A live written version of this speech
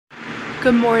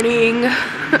Good morning.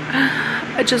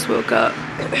 I just woke up.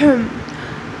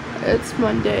 It's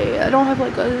Monday. I don't have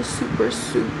like a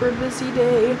super busy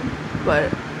day,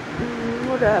 but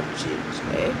what do I have to do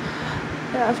today?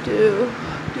 I have to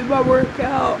do my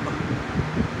workout,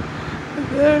 and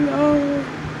then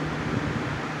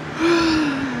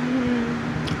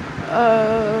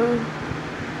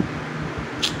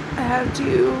I have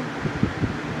to,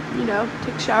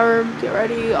 take a shower, get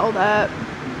ready, all that,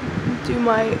 do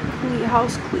my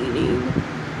house cleaning.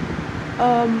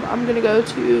 I'm gonna go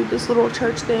to this little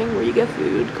church thing where you get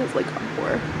food because like I'm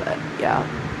poor, but yeah.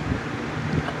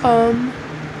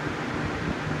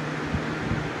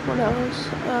 What else?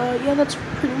 Yeah, that's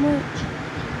pretty much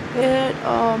it.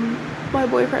 My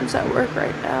boyfriend's at work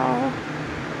right now,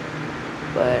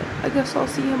 but I guess I'll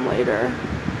see him later.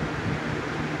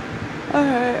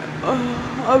 Alright,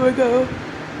 I'm gonna go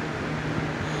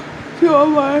do all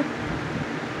my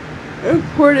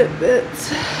important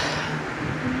bits.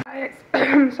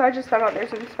 So I just found out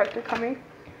there's an inspector coming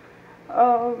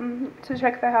to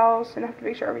check the house and have to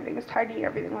make sure everything is tidy and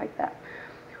everything like that.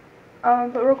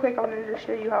 But real quick, I wanted to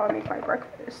show you how I make my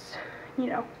breakfast,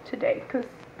 today, because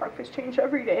breakfast change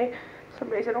every day. Some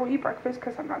days I don't eat breakfast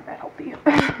because I'm not that healthy.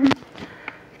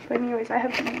 But anyways, I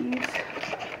have these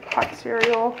hot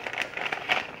cereal.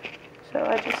 So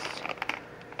I just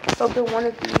open one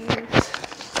of these.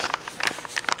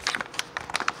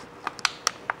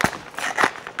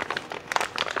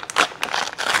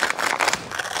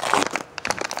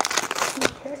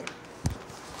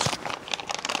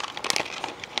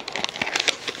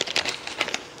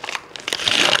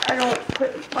 I don't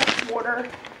put much water.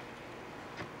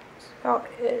 That's about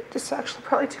it. This is actually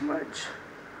probably too much.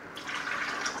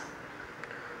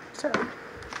 So,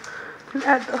 and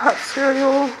add the hot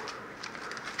cereal.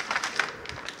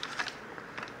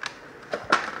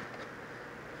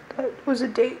 That was a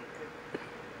date.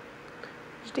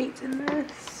 There's dates in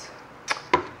this.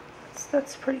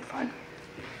 That's pretty fun.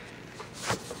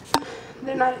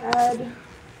 Then I add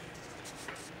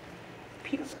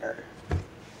peanut butter.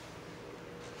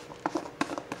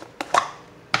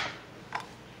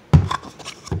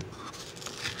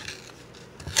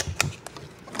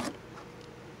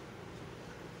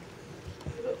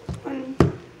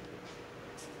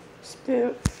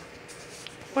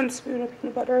 One spoon of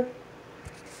peanut butter.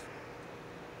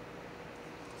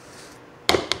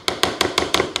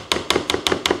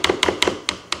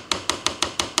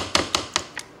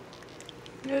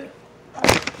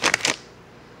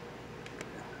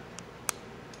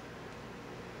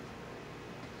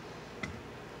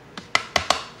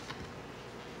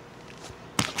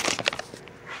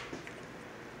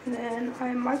 And then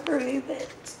I microwave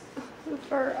it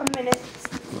for a minute.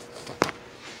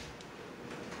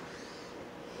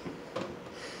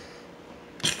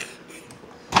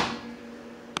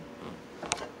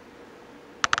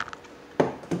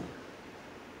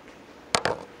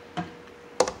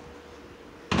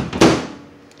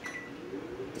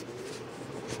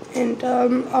 And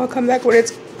I'll come back when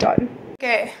it's done.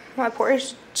 Okay, my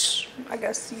porridge, I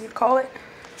guess you would call it,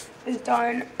 is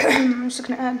done. I'm just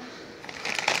gonna add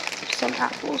some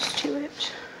apples to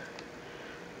it.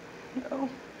 No.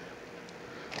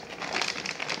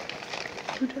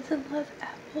 Who doesn't love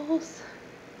apples?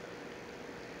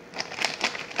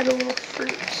 Add a little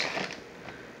fruit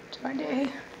to my day.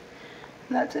 And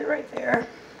that's it right there.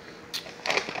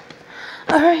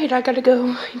 Alright, I gotta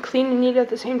go clean and eat at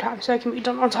the same time so I can be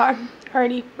done on time.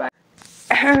 Alrighty, bye.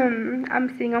 I'm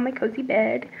sitting on my cozy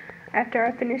bed after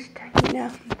I finished,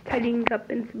 tidying up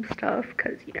and some stuff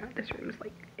because, this room is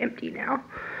like empty now.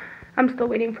 I'm still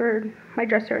waiting for my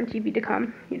dresser and TV to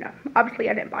come. Obviously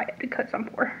I didn't buy it because I'm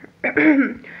poor.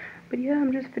 But yeah,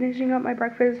 I'm just finishing up my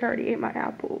breakfast. I already ate my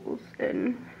apples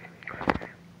and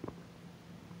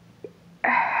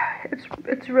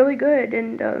it's really good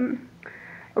and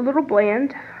a little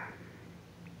bland.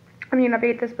 I mean, I've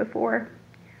ate this before.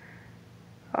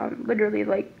 Literally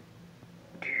like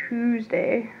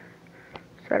Tuesday.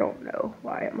 So I don't know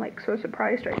why I'm like so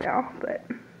surprised right now. But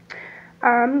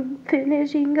I'm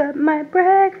finishing up my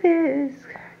breakfast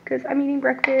because I'm eating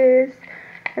breakfast.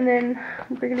 And then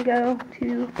we're gonna go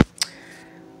to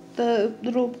the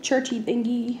little churchy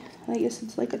thingy. I guess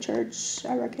it's like a church,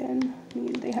 I reckon. I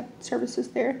mean, they have services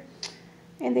there.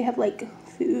 And they have like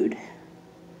food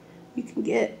you can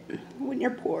get when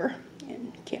you're poor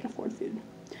and can't afford food.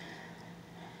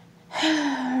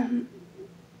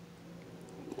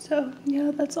 So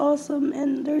yeah, that's awesome.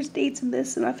 And there's dates in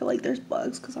this, and I feel like there's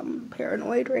bugs because I'm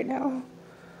paranoid right now.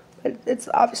 But it's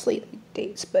obviously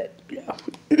dates, but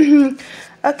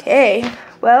Okay,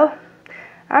 well,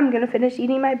 I'm gonna finish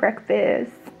eating my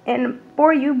breakfast. and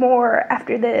for you more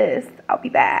after this. I'll be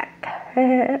back.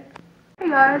 Hey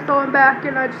guys, so I'm back,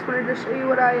 and I just wanted to show you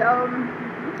what I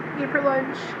ate for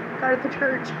lunch. Got at the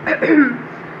church.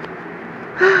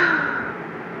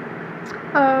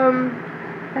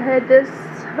 I had this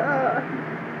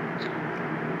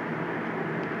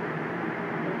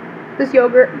this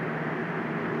yogurt,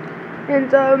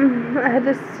 and I had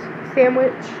this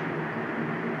sandwich.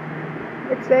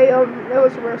 It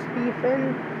was roast beef,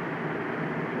 and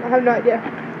I have no idea.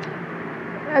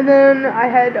 And then I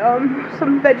had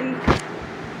some veggies.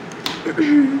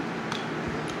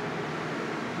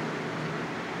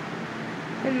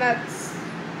 And that's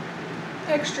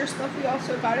extra stuff we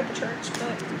also got at the church,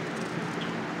 but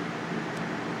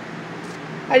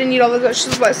I didn't eat all the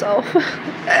vegetables myself.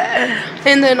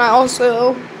 And then I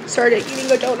also started eating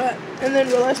a donut and then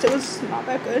realized it was not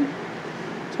that good,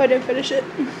 so I didn't finish it.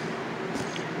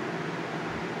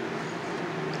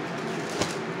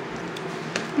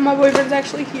 My boyfriend's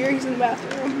actually here, he's in the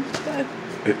bathroom, but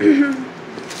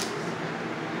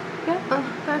yeah,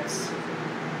 that's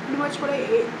pretty much what I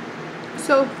ate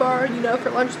so far, you know, for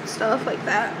lunch and stuff like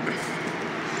that.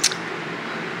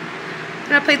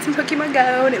 And I played some Pokemon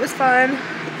Go, and it was fun,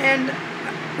 and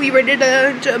we raided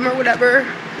a gym or whatever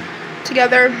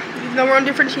together, even though we're on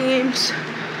different teams,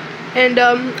 and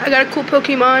I got a cool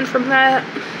Pokemon from that,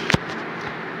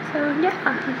 so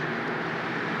yeah.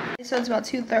 So it's about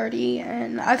 2:30,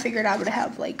 and I figured I would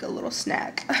have like a little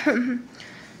snack.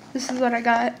 This is what I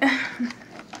got.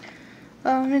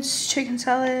 It's chicken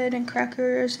salad and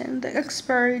crackers, and the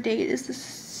expiry date is the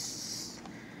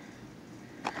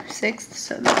 6th,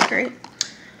 so that's great.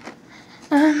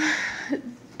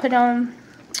 But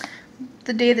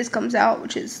the day this comes out,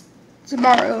 which is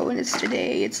tomorrow, and it's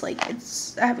today,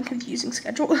 I have a confusing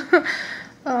schedule.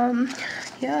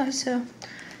 Yeah, so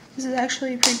this is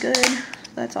actually pretty good.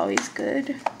 That's always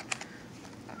good.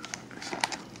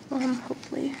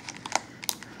 Hopefully,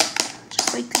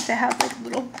 just like to have like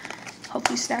little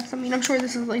healthy snacks. I mean, I'm sure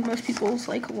this is like most people's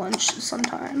like lunch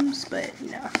sometimes, but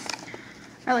you know,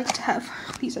 I like to have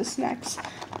these as snacks.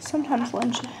 Sometimes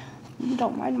lunch.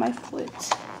 Don't mind my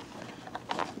foot.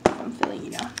 I'm feeling,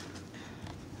 you know,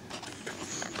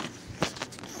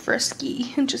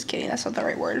 frisky. I'm just kidding. That's not the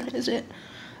right word, is it?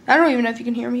 I don't even know if you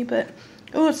can hear me, but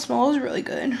oh, it smells really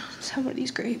good. Let's have one of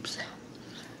these grapes.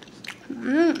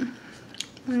 But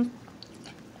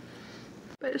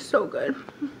it's so good.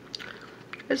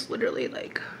 It's literally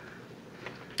like,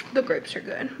 the grapes are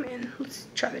good. Man, let's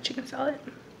try the chicken salad.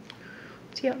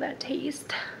 See how that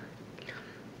tastes.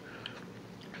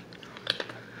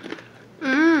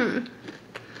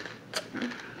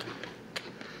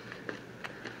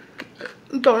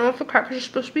 Don't know if the crackers are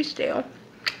supposed to be stale.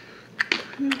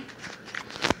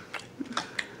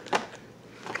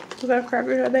 What kind of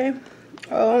crackers are they?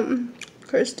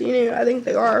 Christine, I think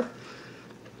they are.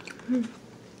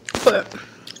 But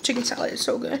chicken salad is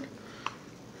so good.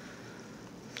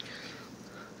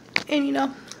 And you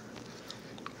know,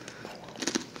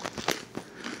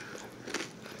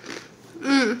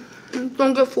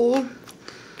 don't get fooled.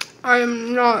 I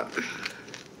am not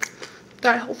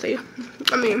that healthy.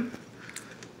 I mean,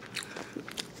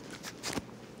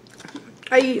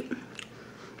 I eat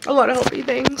a lot of healthy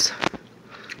things,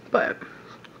 but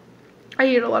I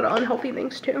eat a lot of unhealthy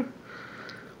things too.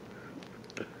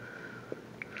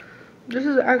 This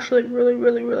is actually really,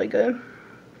 really, really good.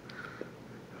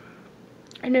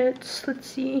 And it's, let's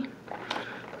see,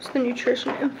 it's the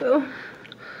nutrition info.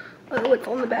 What's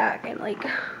on the back, and like,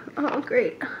 oh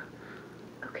great.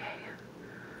 Okay.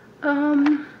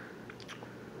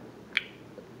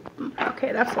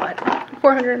 Okay, that's what,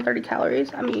 430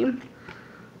 calories. I mean,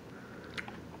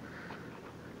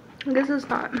 this is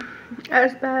not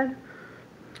as bad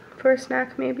for a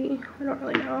snack, maybe. I don't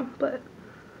really know, but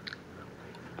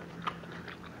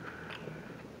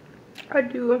I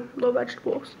do love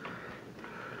vegetables.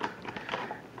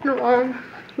 And along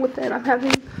with it, I'm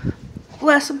having a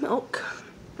glass of milk.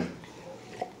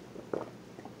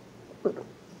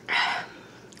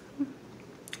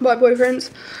 My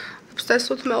boyfriend's obsessed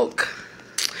with milk,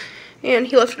 and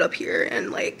he left it up here,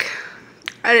 and like,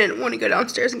 I didn't want to go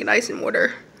downstairs and get ice and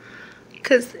water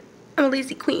because I'm a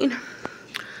lazy queen.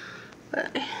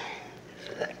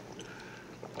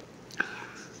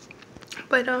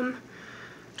 But don't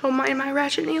mind my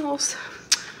ratchet nails.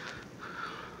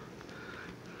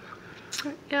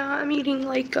 Yeah, I'm eating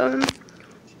like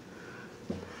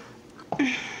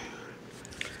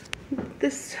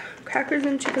this crackers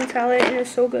and chicken salad, and it's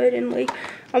so good. And like,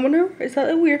 I wonder, is that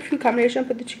a weird food combination?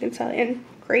 Put the chicken salad and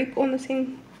grape on the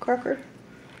same cracker.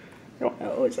 I don't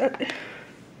know. Is that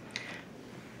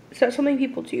that something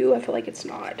people do? I feel like it's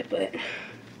not, but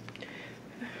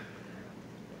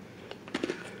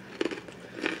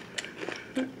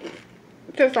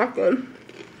that's not good.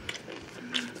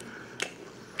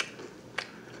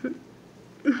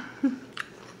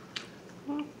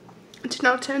 10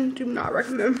 out of 10, do not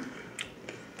recommend.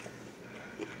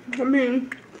 I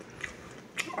mean,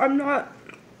 I'm not,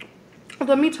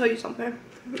 let me tell you something.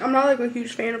 I'm not like a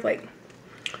huge fan of like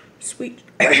sweet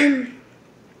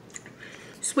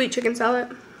sweet chicken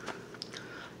salad.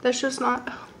 That's just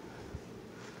not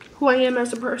who I am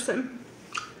as a person.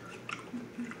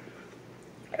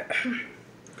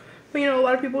 But you know, a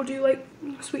lot of people do like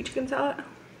sweet chicken salad.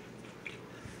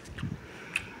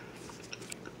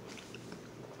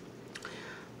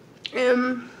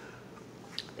 And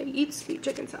they eat sweet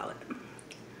chicken salad.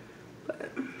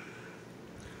 But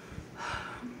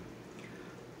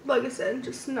like I said,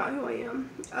 just not who I am.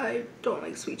 I don't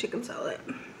like sweet chicken salad.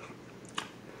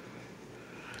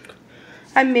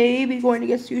 I may be going to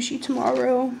get sushi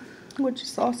tomorrow, which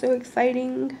is also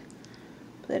exciting,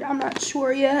 but I'm not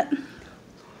sure yet.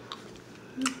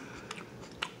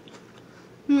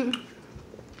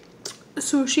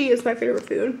 Sushi is my favorite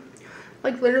food.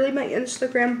 Like, literally my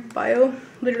Instagram bio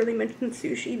literally mentions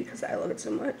sushi because I love it so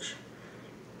much.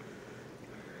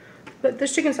 But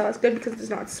this chicken salad is good because it's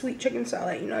not sweet chicken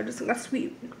salad, you know, it doesn't got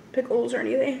sweet pickles or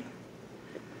anything.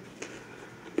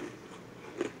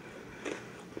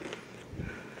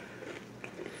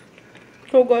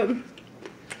 So good.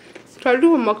 Try to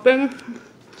do a mukbang.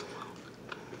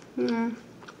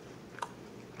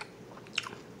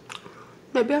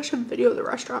 Maybe I should video the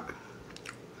restaurant.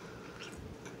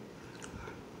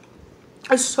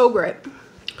 It's so great.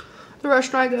 The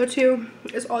restaurant I go to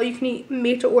is all you can eat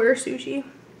made to order sushi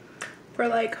for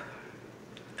like,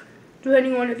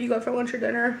 depending on if you go for lunch or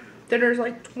dinner. Dinner's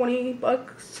like 20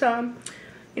 bucks.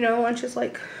 You know, lunch is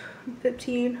like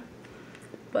 15.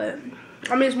 But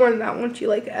I mean, it's more than that once you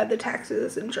like add the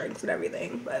taxes and drinks and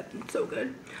everything. But it's so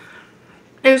good.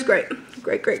 It was great.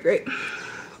 Great, great, great.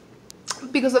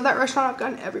 Because of that restaurant, I've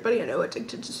gotten everybody I know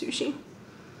addicted to sushi.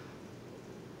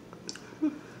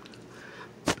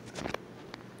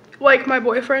 Like my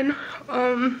boyfriend,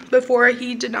 before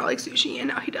he did not like sushi, and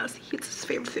now he does. It's his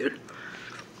favorite food.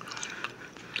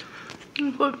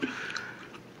 But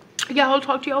yeah, I'll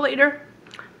talk to y'all later.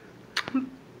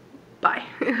 Bye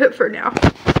for now.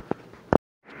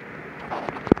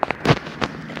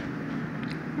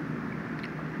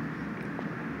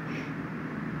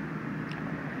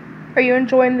 Are you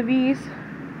enjoying the V's?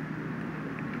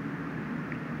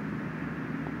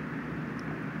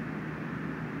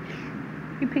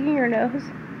 You picking your nose?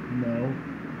 No.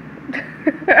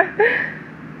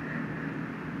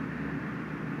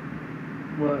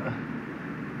 What?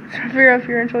 Trying to figure out if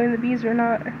you're enjoying the bees or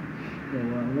not. Yeah,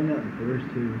 well, I went out the first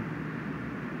two.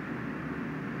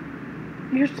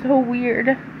 You're so weird.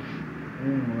 Yeah,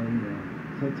 well, you know,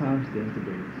 sometimes there's the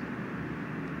breaks.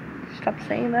 Stop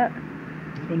saying that.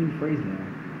 It's my new phrase now.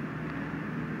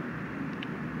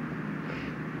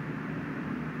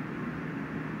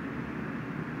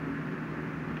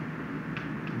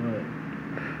 What?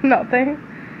 Nothing.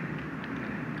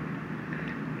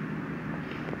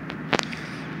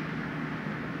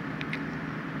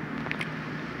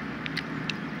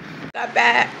 Got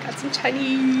back, got some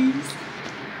Chinese,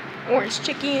 orange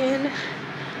chicken,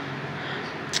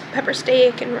 pepper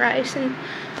steak and rice and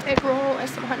egg roll and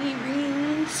some honey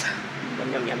rings.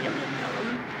 Yum, yum, yum, yum, yum,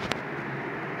 yum.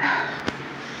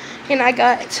 And I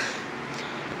got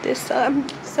this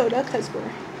soda because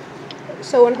we're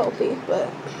so unhealthy, but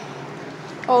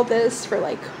all this for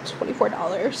like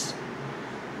 $24.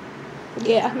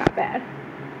 Yeah, not bad.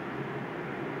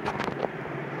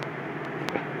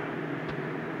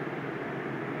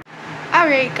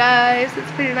 Alright guys,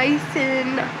 it's been a nice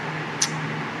and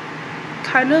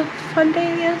kind of fun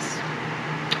day, I guess.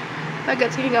 I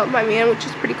got to hang out with my man, which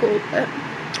is pretty cool, but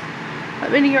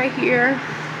I'm ending right here.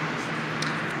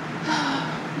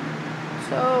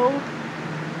 So,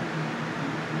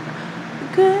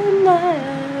 good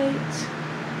night.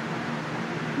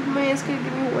 My man's gonna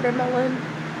give me watermelon,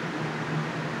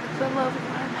 because I love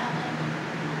watermelon.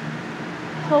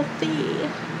 Healthy.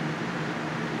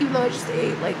 Even though I just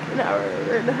ate like an hour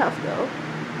and a half ago.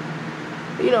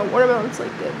 But you know, watermelon's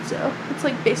like good, so it's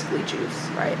like basically juice,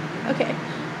 right? Okay,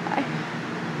 bye.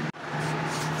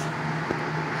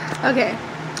 Okay,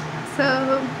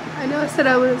 so I know I said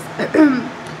I was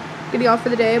getting off for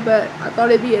the day, but I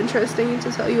thought it'd be interesting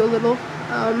to tell you a little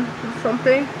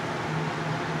something.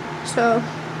 So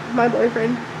my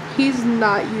boyfriend, he's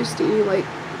not used to eating like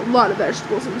a lot of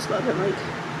vegetables and stuff, and like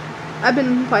I've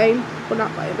been buying well,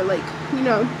 not buying, but like, you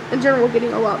know, in general,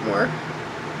 getting a lot more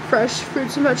fresh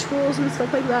fruits and vegetables and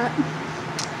stuff like that.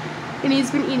 And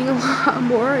he's been eating a lot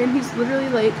more, and he's literally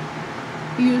like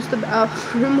used the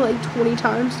bathroom like 20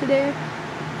 times today.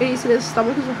 And he said his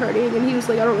stomach is hurting, and he was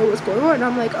like, I don't know what's going on. And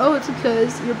I'm like, oh, it's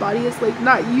because your body is like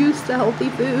not used to healthy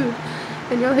food,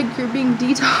 and you're like, you're being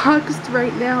detoxed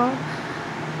right now.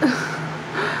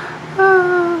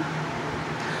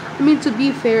 I mean, to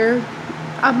be fair,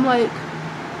 I'm like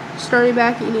starting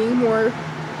back eating more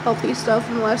healthy stuff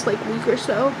in the last like week or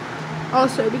so.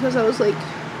 Also because I was like,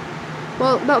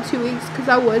 well, about 2 weeks, because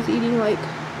I was eating like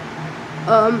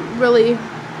really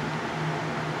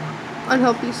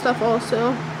unhealthy stuff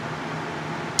also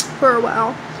for a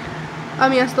while. I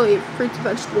mean, I still eat fruits and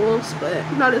vegetables, but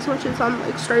not as much as I'm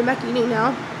like starting back eating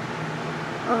now.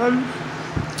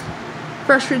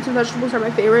 Fresh fruits and vegetables are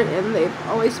my favorite, and they've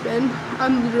always been.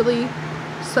 I'm literally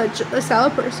such a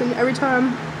salad person. Every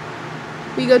time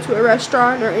we go to a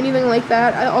restaurant or anything like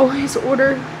that, I always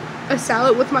order a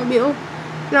salad with my meal.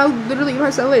 And I'll literally eat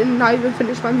my salad and not even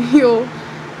finish my meal,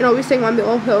 and always take my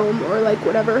meal home or like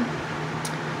whatever,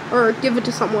 or give it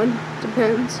to someone,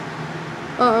 depends.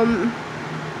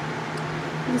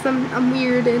 Because I'm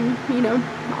weird, and you know,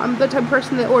 I'm the type of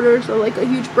person that orders like a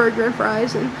huge burger and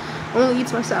fries and only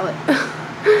eats my salad.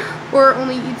 Or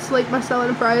only eats like my salad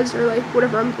and fries, or like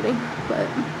whatever I'm getting. But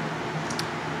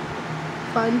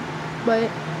fun. But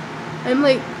I'm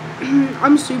like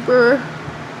I'm super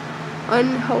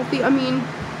unhealthy. I mean,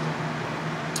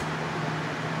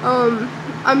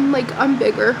 I'm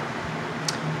bigger,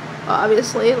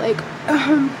 obviously. Like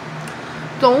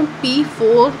don't be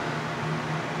fooled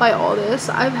by all this.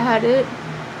 I've had it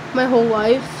my whole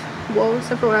life, well,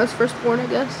 except for when I was first born, I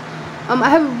guess. I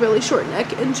have a really short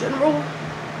neck in general,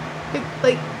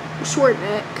 like short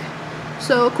neck,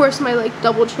 so of course my like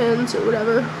double chins or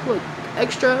whatever look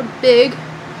extra big.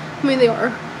 I mean, they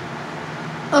are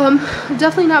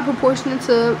definitely not proportionate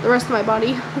to the rest of my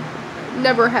body.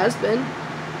 Never has been.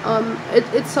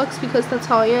 It sucks because that's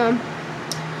how I am,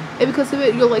 and because of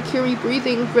it you'll like hear me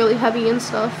breathing really heavy and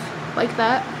stuff like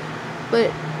that.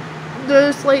 But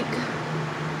there's like,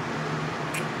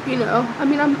 you know, I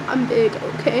mean, I'm big,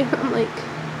 okay? I'm like,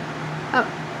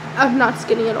 I'm not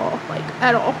skinny at all, like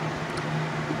at all.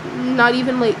 Not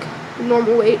even like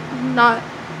normal weight, not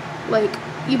like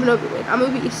even overweight. I'm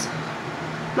obese.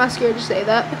 I'm not scared to say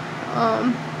that.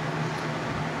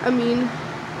 I mean,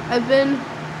 I've been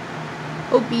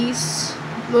obese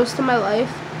most of my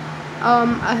life.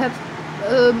 I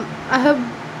have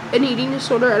an eating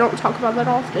disorder. I don't talk about that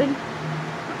often.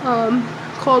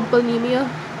 Called bulimia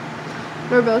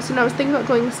nervosa, and I was thinking about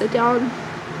going to sit down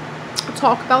and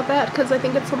talk about that, because I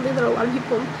think it's something that a lot of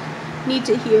people need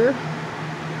to hear.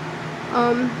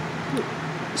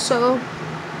 So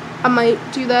I might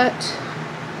do that,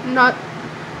 not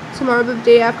tomorrow, but the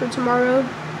day after tomorrow.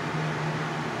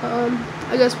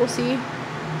 I guess we'll see,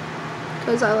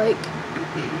 because I like,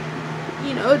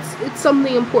 you know, it's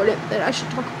something important that I should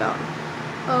talk about,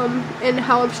 and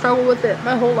how I've struggled with it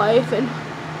my whole life. And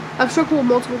I've struggled with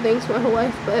multiple things my whole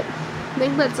life, but I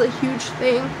think that's a huge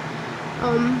thing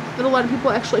that a lot of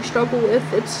people actually struggle with.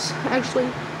 It's actually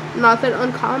not that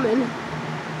uncommon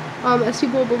as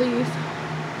people believe.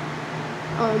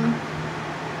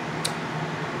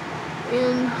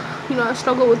 And you know, I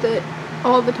struggle with it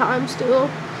all the time still.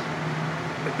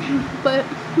 But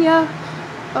yeah,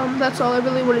 that's all I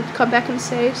really wanted to come back and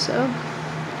say. So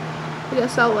I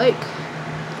guess I'll like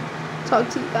talk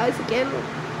to you guys again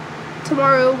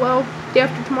tomorrow. Well, day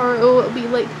after tomorrow it'll be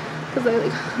like, because I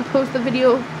like post the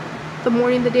video the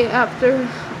morning the day after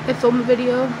I film the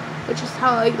video, which is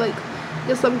how I like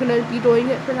guess I'm gonna be doing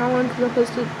it from now on, because I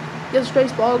posted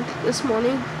yesterday's vlog this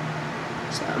morning.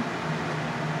 So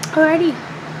alrighty,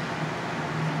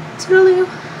 it's really